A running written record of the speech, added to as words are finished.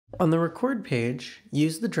On the record page,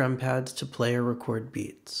 use the drum pads to play or record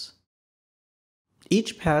beats.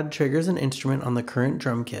 Each pad triggers an instrument on the current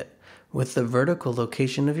drum kit, with the vertical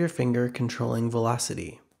location of your finger controlling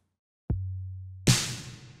velocity.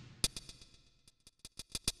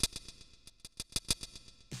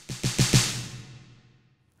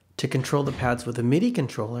 To control the pads with a Midi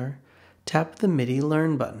controller, tap the Midi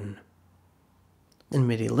Learn button. In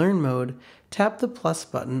Midi Learn mode, tap the plus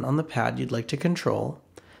button on the pad you'd like to control,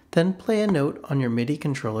 then play a note on your Midi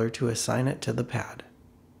controller to assign it to the pad.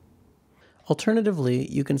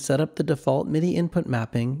 Alternatively, you can set up the default Midi input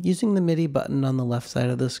mapping using the Midi button on the left side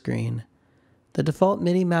of the screen. The default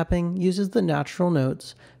Midi mapping uses the natural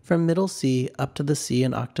notes from middle C up to the C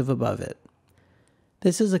an octave above it.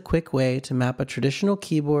 This is a quick way to map a traditional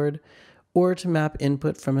keyboard or to map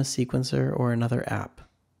input from a sequencer or another app.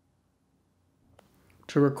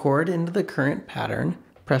 To record into the current pattern,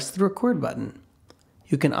 press the record button.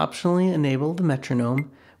 You can optionally enable the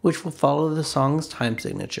metronome, which will follow the song's time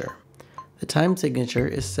signature. The time signature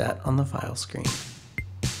is set on the file screen.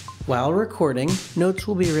 While recording, notes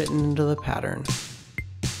will be written into the pattern.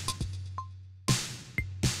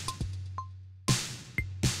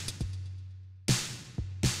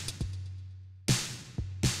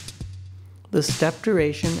 The step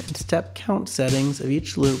duration and step count settings of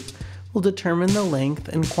each loop will determine the length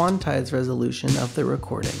and quantize resolution of the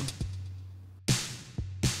recording.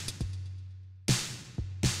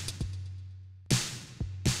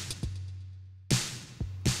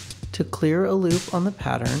 To clear a loop on the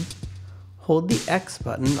pattern, hold the X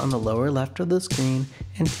button on the lower left of the screen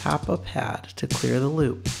and tap a pad to clear the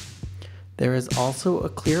loop. There is also a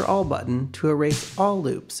Clear All button to erase all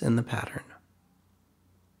loops in the pattern.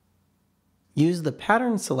 Use the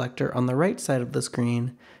pattern selector on the right side of the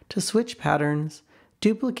screen to switch patterns,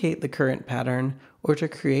 duplicate the current pattern, or to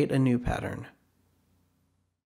create a new pattern.